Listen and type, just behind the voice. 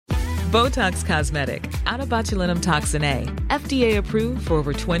Botox Cosmetic, out of botulinum toxin A, FDA approved for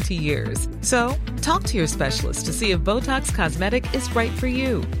over 20 years. So, talk to your specialist to see if Botox Cosmetic is right for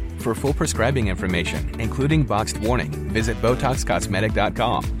you. For full prescribing information, including boxed warning, visit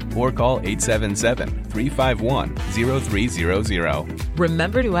BotoxCosmetic.com or call 877-351-0300.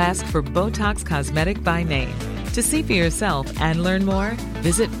 Remember to ask for Botox Cosmetic by name. To see for yourself and learn more,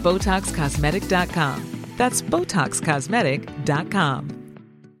 visit BotoxCosmetic.com. That's BotoxCosmetic.com.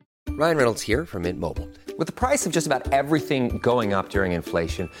 Ryan Reynolds here from Mint Mobile. With the price of just about everything going up during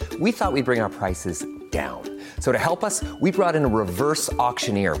inflation, we thought we'd bring our prices down. So to help us, we brought in a reverse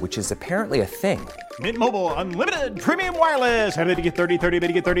auctioneer, which is apparently a thing. Mint Mobile Unlimited Premium Wireless. How to get 30, 30, bit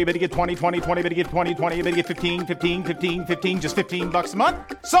to get 30, bit to get 20, 20, 20, bit to get 20, 20, bit to get 15, 15, 15, 15, just $15 a month?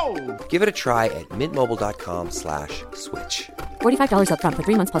 Sold! Give it a try at mintmobile.com/switch. $45 up front for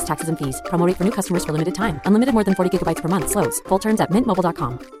 3 months plus taxes and fees. Promo rate for new customers for limited time. Unlimited more than 40 gigabytes per month. Slows full terms at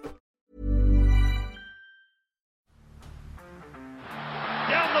mintmobile.com.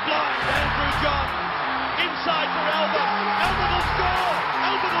 Down the blind, Andrew John. Inside for Albert. Albert will score.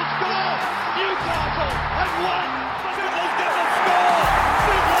 Albert will score. Newcastle have won. Fiddler's going to score.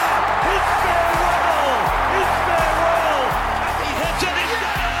 Fiddler. It's farewell. It's farewell. And he hits it. He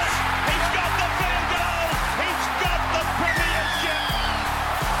does. He's got the field goal. He's got the premiership.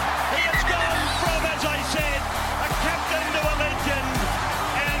 He has gone from, as I said, a captain to a legend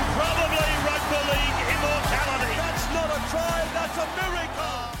and probably rugby league immortality. That's not a try. That's a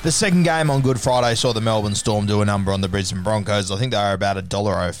miracle. The second game on Good Friday saw the Melbourne Storm do a number on the Brisbane Broncos. I think they were about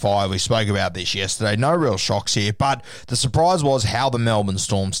 $1.05. We spoke about this yesterday. No real shocks here, but the surprise was how the Melbourne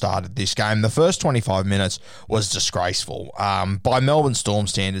Storm started this game. The first 25 minutes was disgraceful. By Melbourne Storm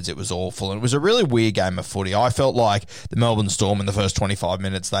standards, it was awful. And it was a really weird game of footy. I felt like the Melbourne Storm in the first 25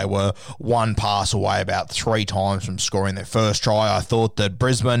 minutes, they were one pass away about 3 times from scoring their first try. I thought that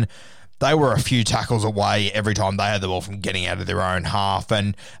Brisbane, they were a few tackles away every time they had the ball from getting out of their own half.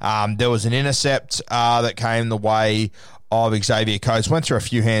 And there was an intercept that came the way of Xavier Coates. Went through a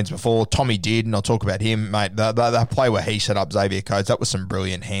few hands before. Tommy did, and I'll talk about him, mate. That play where he set up Xavier Coates, that was some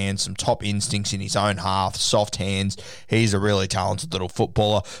brilliant hands, some top instincts in his own half, soft hands. He's a really talented little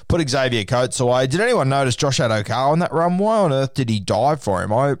footballer. Put Xavier Coates away. Did anyone notice Josh Adokar on that run? Why on earth did he dive for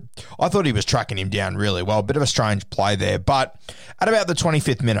him? I thought he was tracking him down really well. Bit of a strange play there. But at about the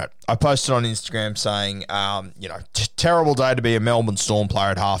 25th minute, I posted on Instagram saying, terrible day to be a Melbourne Storm player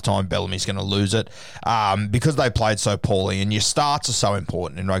at halftime. Bellamy's going to lose it because they played so poorly, and your starts are so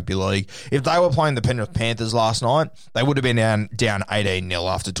important in rugby league. If they were playing the Penrith Panthers last night, they would have been down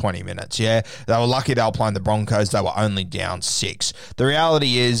 18-0 after 20 minutes. Yeah, they were lucky they were playing the Broncos. They were only down 6. The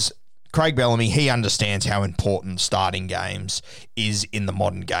reality is, Craig Bellamy, he understands how important starting games is in the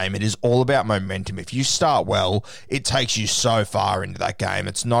modern game. It is all about momentum. If you start well, it takes you so far into that game.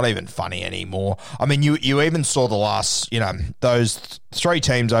 It's not even funny anymore. I mean, you even saw the last, those 3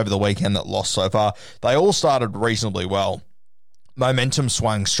 teams over the weekend that lost so far, they all started reasonably well. Momentum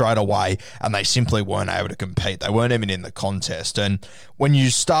swung straight away, and they simply weren't able to compete. They weren't even in the contest. And when you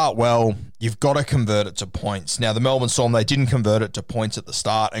start well, you've got to convert it to points. Now, the Melbourne Storm, they didn't convert it to points at the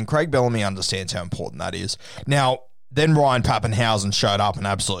start, and Craig Bellamy understands how important that is. Now, then Ryan Papenhuyzen showed up and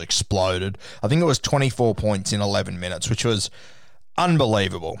absolutely exploded. I think it was 24 points in 11 minutes, which was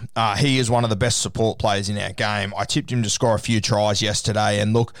unbelievable. He is one of the best support players in our game. I tipped him to score a few tries yesterday,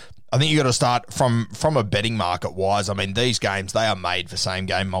 and look, I think you got to start from a betting market wise. I mean, these games, they are made for same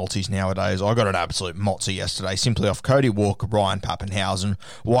game multis nowadays. I got an absolute mozzie yesterday simply off Cody Walker, Ryan Papenhuyzen.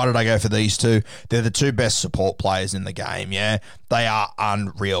 Why did I go for these two? They're the 2 best support players in the game, yeah? They are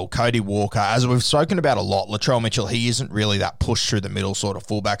unreal. Cody Walker, as we've spoken about a lot, Latrell Mitchell, he isn't really that push through the middle sort of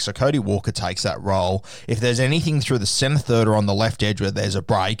fullback, so Cody Walker takes that role. If there's anything through the centre third or on the left edge where there's a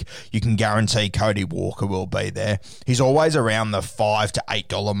break, you can guarantee Cody Walker will be there. He's always around the $5 to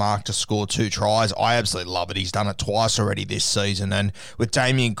 $8 mark to score 2 tries. I absolutely love it. He's done it twice already this season, and with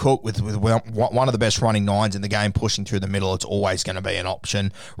Damien Cook, with one of the best running 9s in the game pushing through the middle, it's always going to be an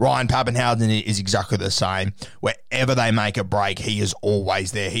option. Ryan Papenhuyzen is exactly the same. Wherever they make a break, he is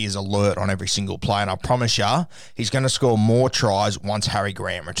always there. He is alert on every single play, and I promise you, he's going to score more tries once Harry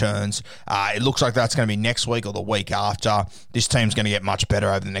Grant returns. It looks like that's going to be next week or the week after. This team's going to get much better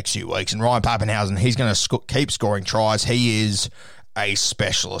over the next few weeks, and Ryan Papenhuyzen, he's going to keep scoring tries. He is a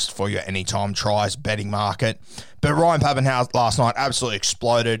specialist for your anytime tries betting market. But Ryan Papenhuyzen last night absolutely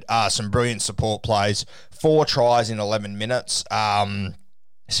exploded. Some brilliant support plays. 4 tries in 11 minutes.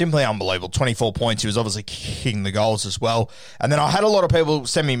 Simply unbelievable. 24 points. He was obviously kicking the goals as well. And then I had a lot of people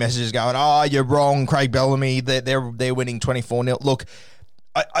send me messages going, "Oh, you're wrong, Craig Bellamy. They're winning 24-0. Look,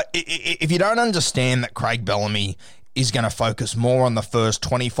 if you don't understand that Craig Bellamy is going to focus more on the first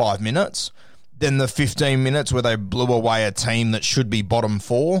 25 minutes than the 15 minutes where they blew away a team that should be bottom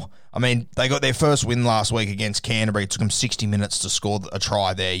 4. I mean, they got their first win last week against Canterbury. It took them 60 minutes to score a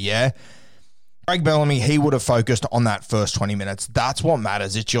try there, yeah? Craig Bellamy, he would have focused on that first 20 minutes. That's what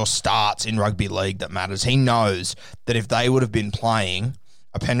matters. It's your starts in rugby league that matters. He knows that if they would have been playing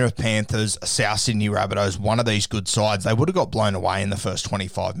a Penrith Panthers, a South Sydney Rabbitohs, one of these good sides, they would have got blown away in the first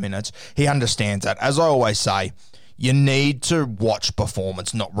 25 minutes. He understands that. As I always say, you need to watch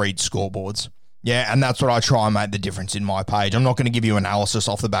performance, not read scoreboards. Yeah, and that's what I try and make the difference in my page. I'm not going to give you analysis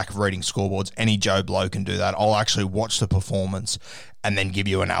off the back of reading scoreboards. Any Joe Blow can do that. I'll actually watch the performance and then give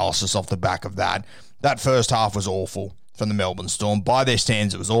you analysis off the back of that. That first half was awful from the Melbourne Storm. By their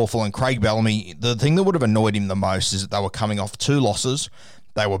standards, it was awful. And Craig Bellamy, the thing that would have annoyed him the most is that they were coming off 2 losses.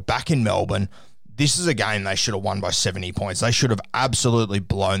 They were back in Melbourne. This is a game they should have won by 70 points. They should have absolutely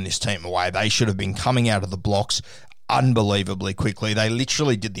blown this team away. They should have been coming out of the blocks unbelievably quickly. They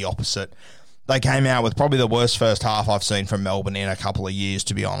literally did the opposite. They came out with probably the worst first half I've seen from Melbourne in a couple of years,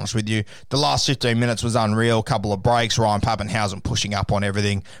 to be honest with you. The last 15 minutes was unreal. Couple of breaks, Ryan Pappenhausen pushing up on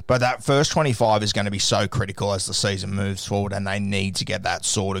everything. But that first 25 is going to be so critical as the season moves forward, and they need to get that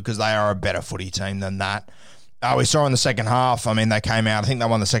sorted because they are a better footy team than that. We saw in the second half, I mean, they came out, I think they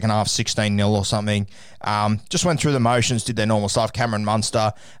won the second half 16-0 or something. Just went through the motions, did their normal stuff. Cameron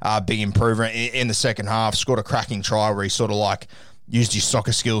Munster, big improvement in the second half, scored a cracking try where he sort of like used his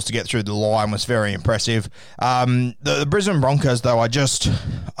soccer skills to get through the line, was very impressive. The Brisbane Broncos, though, I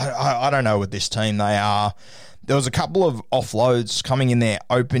don't know with this team. They are. There was a couple of offloads coming in their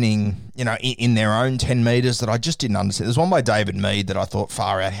opening, in their own 10 metres that I just didn't understand. There's one by David Mead that I thought,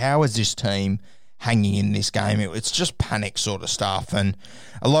 far out, how is this team hanging in this game? It's just panic sort of stuff and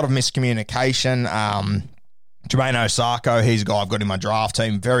a lot of miscommunication. Jermaine Osako, he's a guy I've got in my draft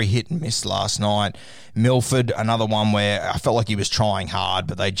team, very hit and miss last night. Milford, another one where I felt like he was trying hard,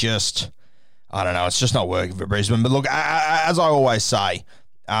 but they just, I don't know, it's just not working for Brisbane. But look, as I always say,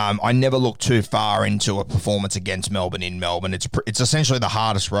 I never look too far into a performance against Melbourne in Melbourne. It's essentially the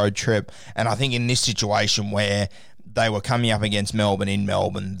hardest road trip, and I think in this situation where they were coming up against Melbourne in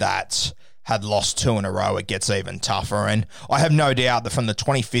Melbourne, that had lost 2 in a row, it gets even tougher. And I have no doubt that from the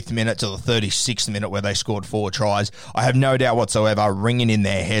 25th minute to the 36th minute where they scored 4 tries, I have no doubt whatsoever ringing in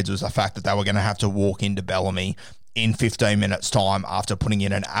their heads was the fact that they were going to have to walk into Bellamy in 15 minutes' time after putting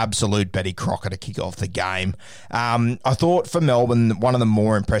in an absolute Betty Crocker to kick off the game. I thought for Melbourne, one of the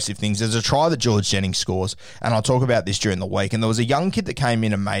more impressive things, there's a try that George Jennings scores, and I'll talk about this during the week, and there was a young kid that came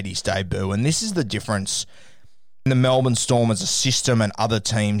in and made his debut, and this is the difference in the Melbourne Storm as a system and other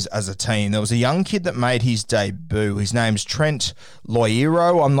teams as a team. There was a young kid that made his debut. His name's Trent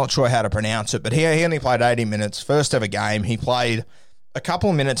Loiero. I'm not sure how to pronounce it, but he only played 80 minutes, first ever game. He played a couple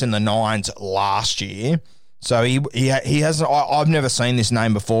of minutes in the Nines last year. So he hasn't. I've never seen this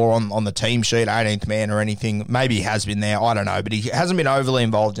name before on the team sheet, 18th man or anything. Maybe he has been there. I don't know, but he hasn't been overly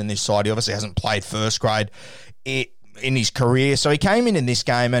involved in this side. He obviously hasn't played first grade in his career. So he came in this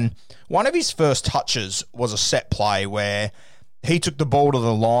game, and one of his first touches was a set play where he took the ball to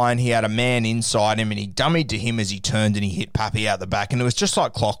the line. He had a man inside him, and he dummied to him as he turned, and he hit Pappy out the back. And it was just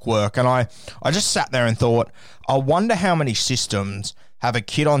like clockwork. And I just sat there and thought, I wonder how many systems have a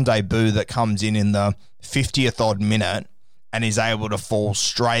kid on debut that comes in the 50th odd minute and is able to fall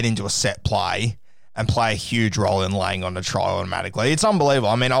straight into a set play and play a huge role in laying on the try automatically. It's unbelievable.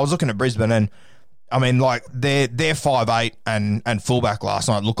 I mean, I was looking at Brisbane, and I mean, like, their 5'8" and fullback last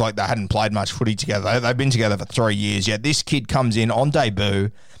night looked like they hadn't played much footy together. They've been together for 3 years, yet this kid comes in on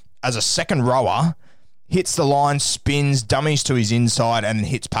debut as a second rower, hits the line, spins, dummies to his inside, and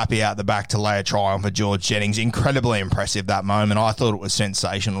hits Pappy out the back to lay a try on for George Jennings. Incredibly impressive, that moment. I thought it was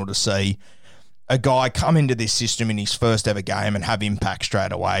sensational to see a guy come into this system in his first ever game and have impact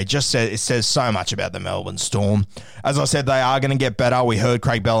straight away. It says so much about the Melbourne Storm. As I said, they are going to get better. We heard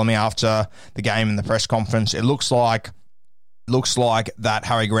Craig Bellamy after the game in the press conference. It looks like that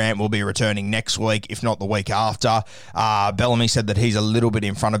Harry Grant will be returning next week, if not the week after. Bellamy said that he's a little bit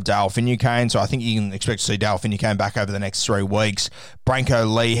in front of Dale Finucane, so I think you can expect to see Dale Finucane back over the next 3 weeks.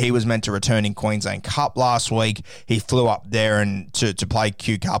 Branko Lee, he was meant to return in Queensland Cup last week. He flew up there and to play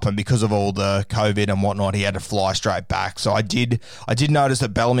Q Cup, and because of all the COVID and whatnot, he had to fly straight back. So I did notice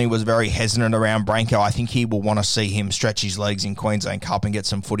that Bellamy was very hesitant around Branko. I think he will want to see him stretch his legs in Queensland Cup and get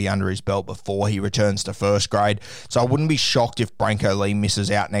some footy under his belt before he returns to first grade. So I wouldn't be shocked if Branko Lee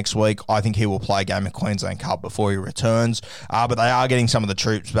misses out next week. I think he will play a game of Queensland Cup before he returns. But they are getting some of the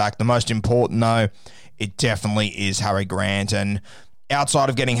troops back. The most important, though, it definitely is Harry Grant. And Outside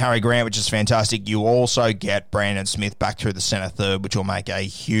of getting Harry Grant, which is fantastic, you also get Brandon Smith back through the centre third, which will make a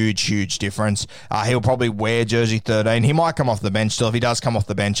huge, huge difference. He'll probably wear jersey 13. He might come off the bench still. If he does come off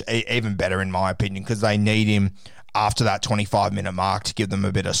the bench, even better in my opinion, because they need him after that 25-minute mark to give them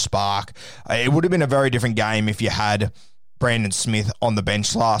a bit of spark. It would have been a very different game if you had Brandon Smith on the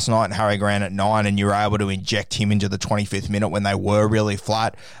bench last night and Harry Grant at 9 and you were able to inject him into the 25th minute when they were really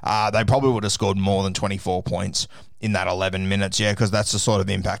flat. They probably would have scored more than 24 points in that 11 minutes, because that's the sort of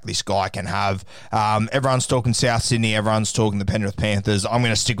impact this guy can have. Everyone's talking South Sydney, everyone's talking the Penrith Panthers. I'm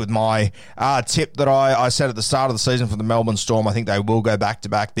going to stick with my tip that I said at the start of the season for the Melbourne Storm. I think they will go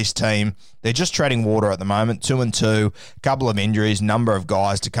back-to-back. This team, they're just treading water at the moment, 2-2, couple of injuries, number of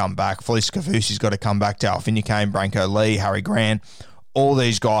guys to come back. Felice Kafusi's got to come back, Dale Finucane, Branko Lee, Harry Grant. All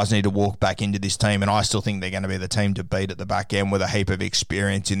these guys need to walk back into this team, and I still think they're going to be the team to beat at the back end with a heap of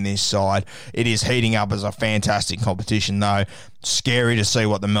experience in this side. It is heating up as a fantastic competition, though. Scary to see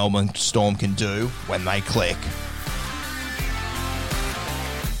what the Melbourne Storm can do when they click.